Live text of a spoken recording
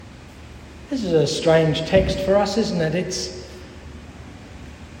This is a strange text for us, isn't it? It's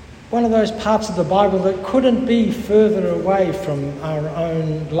one of those parts of the Bible that couldn't be further away from our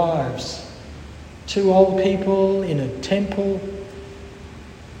own lives. Two old people in a temple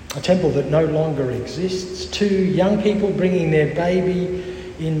that no longer exists. Two young people bringing their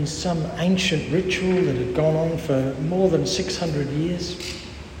baby in some ancient ritual that had gone on for more than 600 years.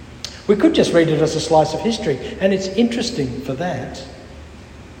 We could just read it as a slice of history, and it's interesting for that.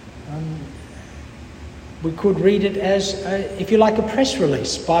 We could read it as, if you like, a press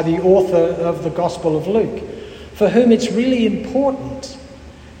release by the author of the Gospel of Luke, for whom it's really important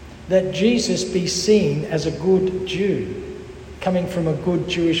that Jesus be seen as a good Jew, coming from a good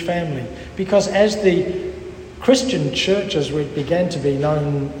Jewish family. Because as the Christian church, as it began to be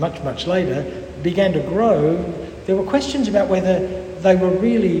known much, much later, began to grow, there were questions about whether they were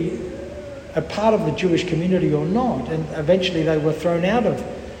really a part of the Jewish community or not. And eventually they were thrown out of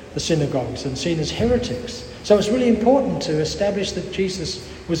the synagogues and seen as heretics. So it's really important to establish that Jesus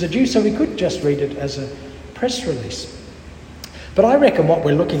was a Jew, so we could just read it as a press release. But I reckon what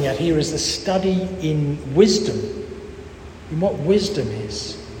we're looking at here is a study in wisdom, in what wisdom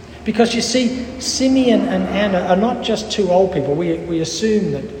is. Because you see, Simeon and Anna are not just two old people. We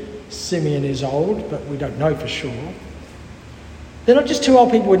assume that Simeon is old, but we don't know for sure. They're not just two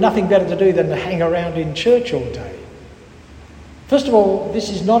old people with nothing better to do than to hang around in church all day. First of all, this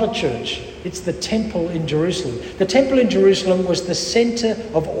is not a church. It's the temple in Jerusalem. The temple in Jerusalem was the centre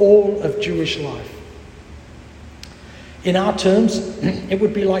of all of Jewish life. In our terms, it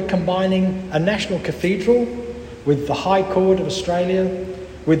would be like combining a national cathedral with the High Court of Australia,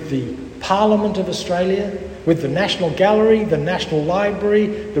 with the Parliament of Australia, with the National Gallery, the National Library,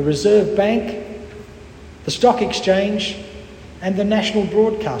 the Reserve Bank, the Stock Exchange, and the National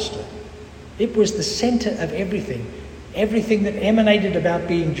Broadcaster. It was the centre of everything. Everything that emanated about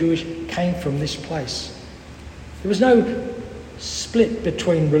being Jewish came from this place. There was no split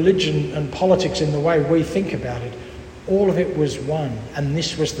between religion and politics in the way we think about it. All of it was one, and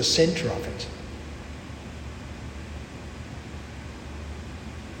this was the centre of it.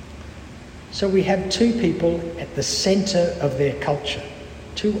 So we have two people at the centre of their culture.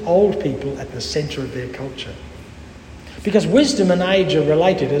 Two old people at the centre of their culture. Because wisdom and age are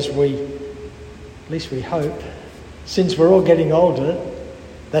related, as at least we hope. Since we're all getting older,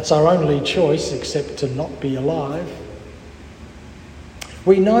 that's our only choice except to not be alive.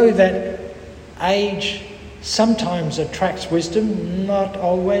 We know that age sometimes attracts wisdom, not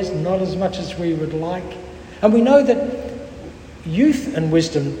always, not as much as we would like. And we know that youth and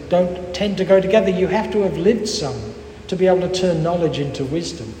wisdom don't tend to go together. You have to have lived some to be able to turn knowledge into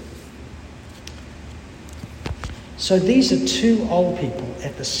wisdom. So these are two old people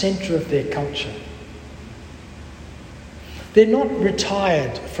at the centre of their culture. They're not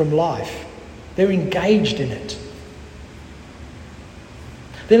retired from life. They're engaged in it.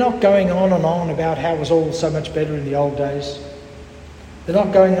 They're not going on and on about how it was all so much better in the old days. They're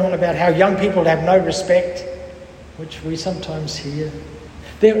not going on about how young people have no respect, which we sometimes hear.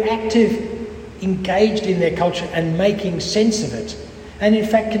 They're active, engaged in their culture and making sense of it. And in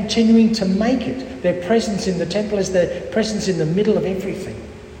fact, continuing to make it. Their presence in the temple is their presence in the middle of everything.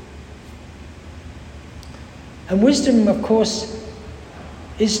 And wisdom, of course,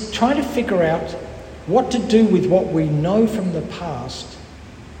 is trying to figure out what to do with what we know from the past,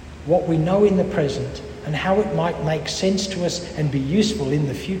 what we know in the present, and how it might make sense to us and be useful in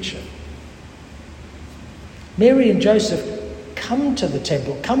the future. Mary and Joseph come to the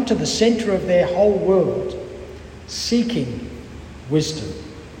temple, come to the centre of their whole world, seeking wisdom.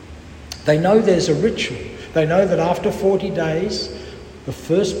 They know there's a ritual. They know that after 40 days, the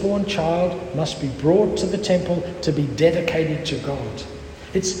firstborn child must be brought to the temple to be dedicated to God.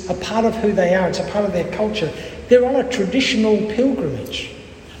 It's a part of who they are. It's a part of their culture. They're on a traditional pilgrimage.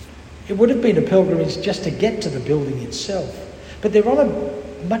 It would have been a pilgrimage just to get to the building itself. But they're on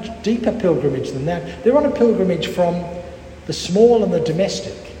a much deeper pilgrimage than that. They're on a pilgrimage from the small and the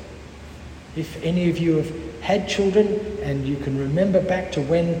domestic. If any of you have had children and you can remember back to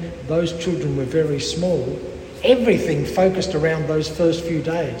when those children were very small, everything focused around those first few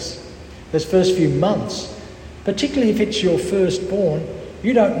days, those first few months. Particularly if it's your firstborn,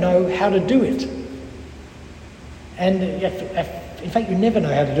 you don't know how to do it. And in fact, you never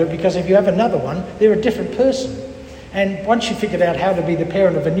know how to do it, because if you have another one, they're a different person. And once you've figured out how to be the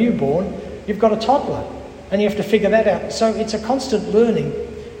parent of a newborn, you've got a toddler, and you have to figure that out. So it's a constant learning,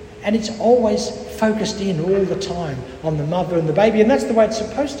 and it's always focused in all the time on the mother and the baby, and that's the way it's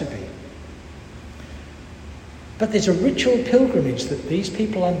supposed to be. But there's a ritual pilgrimage that these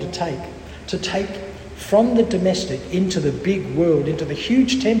people undertake to take from the domestic into the big world, into the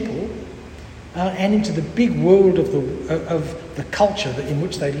huge temple, and into the big world of the culture in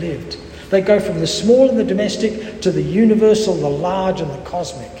which they lived. They go from the small and the domestic to the universal, the large and the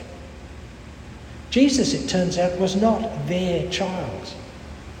cosmic. Jesus, it turns out, was not their child.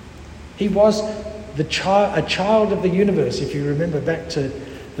 He was a child of the universe. If you remember back to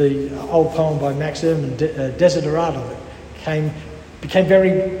the old poem by Max Ehrmann, Desiderata, that became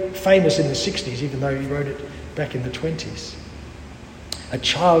very famous in the 60s, even though he wrote it back in the 20s. A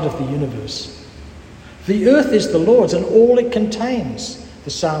child of the universe. The earth is the Lord's and all it contains, the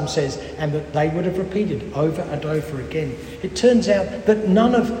psalm says, and that they would have repeated over and over again. It turns out that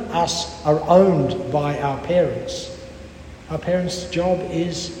none of us are owned by our parents. Our parents' job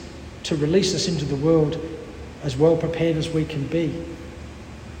is to release us into the world as well prepared as we can be.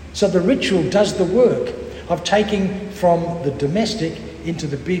 So the ritual does the work of taking from the domestic into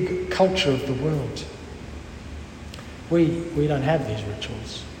the big culture of the world. We don't have these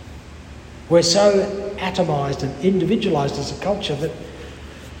rituals. We're so atomized and individualized as a culture that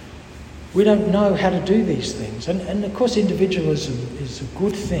we don't know how to do these things. And of course individualism is a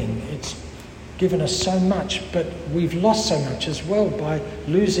good thing. It's given us so much, but we've lost so much as well by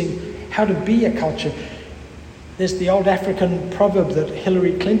losing how to be a culture. There's the old African proverb that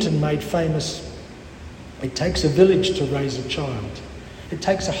Hillary Clinton made famous. It takes a village to raise a child. It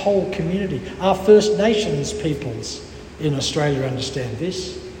takes a whole community. Our First Nations peoples in Australia understand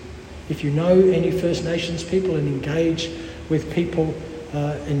this. If you know any First Nations people and engage with people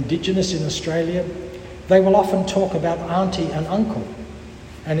Indigenous in Australia, they will often talk about auntie and uncle.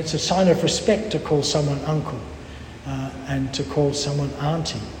 And it's a sign of respect to call someone uncle and to call someone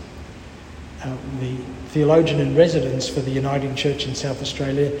auntie. The theologian in residence for the Uniting Church in South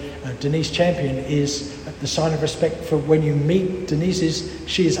Australia, Denise Champion, is the sign of respect for when you meet Denise,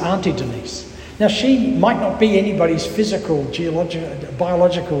 she is Auntie Denise. Now, she might not be anybody's physical,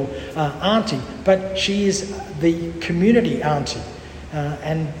 biological auntie, but she is the community auntie.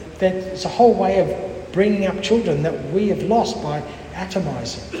 And that's a whole way of bringing up children that we have lost by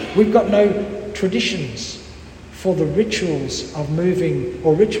atomizing. We've got no traditions for the rituals of moving,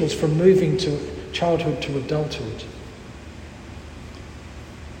 or rituals from moving to childhood to adulthood.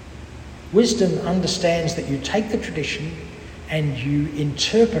 Wisdom understands that you take the tradition and you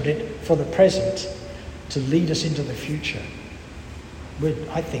interpret it for the present to lead us into the future.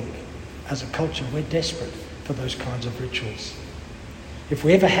 I think, as a culture, we're desperate for those kinds of rituals. If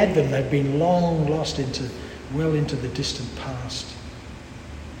we ever had them, they've been long lost well into the distant past.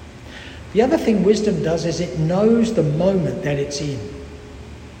 The other thing wisdom does is it knows the moment that it's in.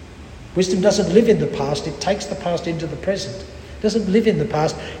 Wisdom doesn't live in the past, it takes the past into the present. It doesn't live in the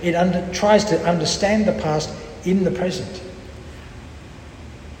past, it tries to understand the past in the present.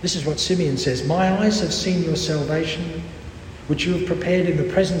 This is what Simeon says: "My eyes have seen your salvation, which you have prepared in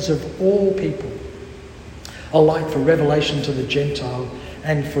the presence of all people, a light for revelation to the Gentile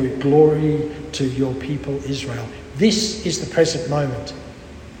and for glory to your people Israel." This is the present moment.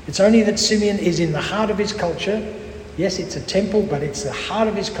 It's only that Simeon is in the heart of his culture. Yes, it's a temple, but it's the heart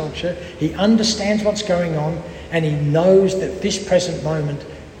of his culture. He understands what's going on, and he knows that this present moment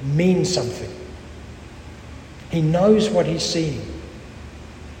means something. He knows what he's seeing.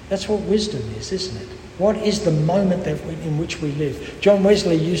 That's what wisdom is, isn't it? What is the moment in which we live? John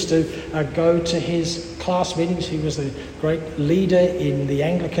Wesley used to go to his class meetings. He was a great leader in the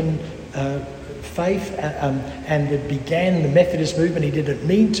Anglican faith, and it began the Methodist movement. He didn't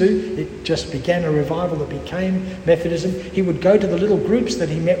mean to. It just began a revival that became Methodism. He would go to the little groups that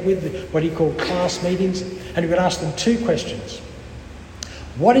he met with, what he called class meetings, and he would ask them two questions.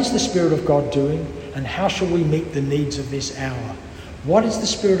 What is the Spirit of God doing, and how shall we meet the needs of this hour? What is the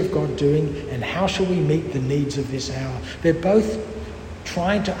Spirit of God doing, and how shall we meet the needs of this hour? They're both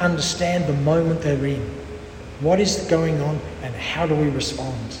trying to understand the moment they're in. What is going on, and how do we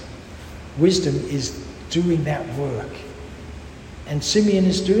respond? Wisdom is doing that work. And Simeon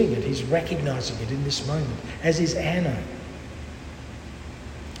is doing it. He's recognizing it in this moment, as is Anna.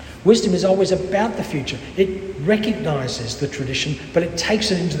 Wisdom is always about the future. It recognizes the tradition, but it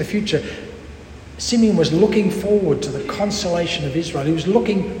takes it into the future. Simeon was looking forward to the consolation of Israel. He was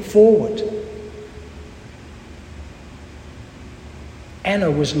looking forward.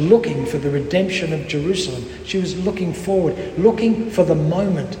 Anna was looking for the redemption of Jerusalem. She was looking forward, looking for the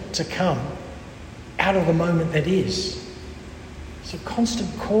moment to come out of the moment that is. It's a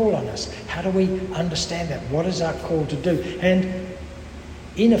constant call on us. How do we understand that? What is our call to do? And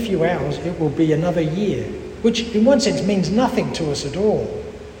in a few hours, it will be another year, which in one sense means nothing to us at all.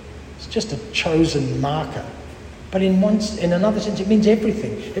 It's just a chosen marker. But in another sense, it means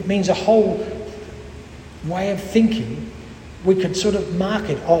everything. It means a whole way of thinking. We could sort of mark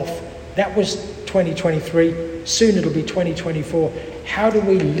it off that was 2023, soon it'll be 2024. How do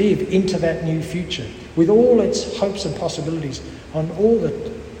we live into that new future with all its hopes and possibilities, on all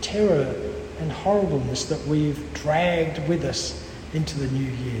the terror and horribleness that we've dragged with us into the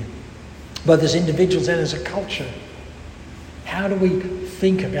new year, both as individuals and as a culture? How do we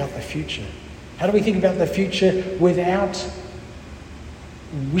think about the future? How do we think about the future without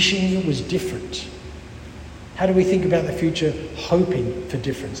wishing it was different? How do we think about the future hoping for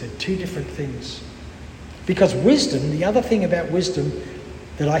difference? They're two different things. Because wisdom, the other thing about wisdom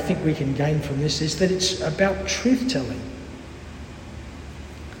that I think we can gain from this is that it's about truth-telling.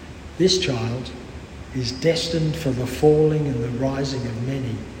 This child is destined for the falling and the rising of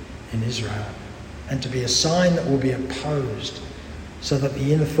many in Israel, and to be a sign that will be opposed, so that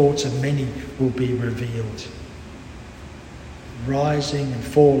the inner thoughts of many will be revealed. Rising and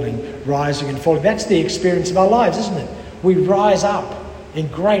falling, rising and falling. That's the experience of our lives, isn't it? We rise up in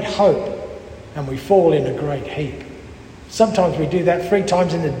great hope and we fall in a great heap. Sometimes we do that 3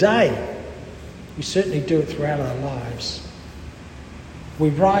 times in a day. We certainly do it throughout our lives. We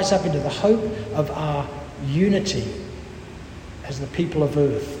rise up into the hope of our unity as the people of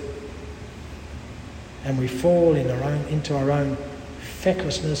earth. And we fall into our own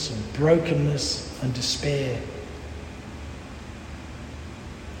fecklessness and brokenness and despair.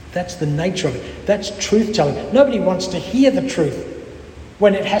 That's the nature of it. That's truth-telling. Nobody wants to hear the truth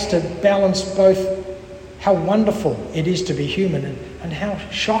when it has to balance both how wonderful it is to be human and how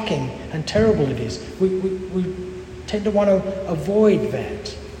shocking and terrible it is. We tend to want to avoid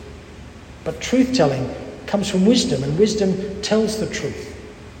that. But truth-telling comes from wisdom, and wisdom tells the truth.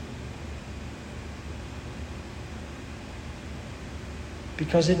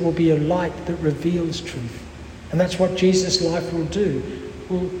 Because it will be a light that reveals truth. And that's what Jesus' life will do.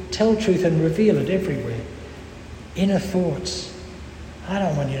 Will tell truth and reveal it everywhere. Inner thoughts. I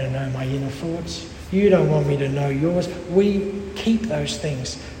don't want you to know my inner thoughts. You don't want me to know yours. We keep those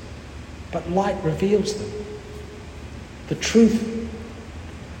things. But light reveals them. The truth,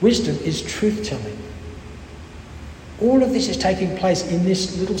 wisdom is truth-telling. All of this is taking place in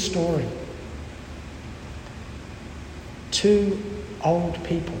this little story. 2 old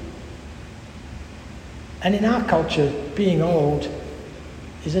people. And in our culture, being old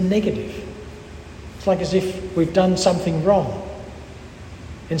is a negative. It's like as if we've done something wrong,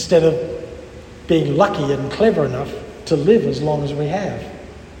 instead of being lucky and clever enough to live as long as we have.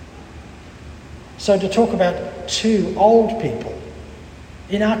 So to talk about 2 old people,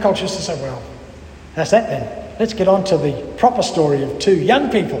 in our culture is to say, well, that's that then. Let's get on to the proper story of 2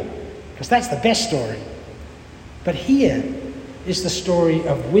 young people, because that's the best story. But here is the story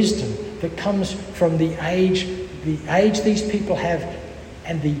of wisdom that comes from the age these people have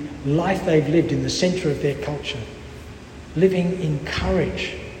and the life they've lived in the centre of their culture, living in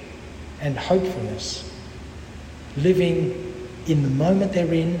courage and hopefulness, living in the moment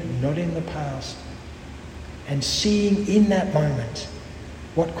they're in, not in the past, and seeing in that moment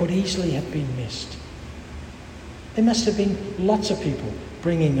what could easily have been missed. There must have been lots of people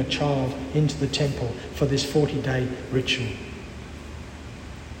bringing a child into the temple for this 40-day ritual.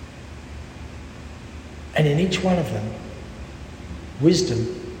 And in each one of them,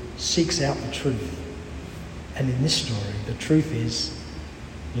 wisdom seeks out the truth. And in this story, the truth is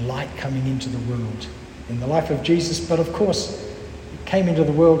light coming into the world in the life of Jesus. But of course, it came into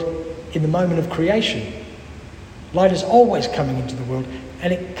the world in the moment of creation. Light is always coming into the world.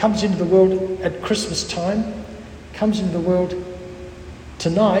 And it comes into the world at Christmas time, comes into the world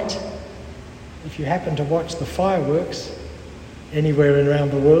tonight. If you happen to watch the fireworks anywhere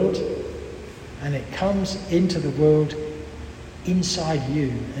around the world, and it comes into the world inside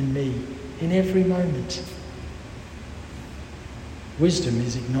you and me in every moment. Wisdom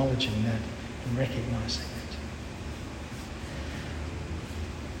is acknowledging that and recognising it.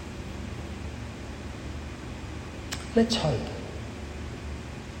 Let's hope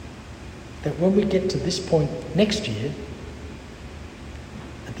that when we get to this point next year,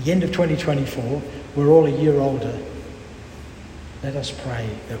 at the end of 2024, we're all a year older. Let us pray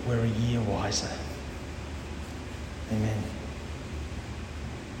that we're a year wiser. Amen.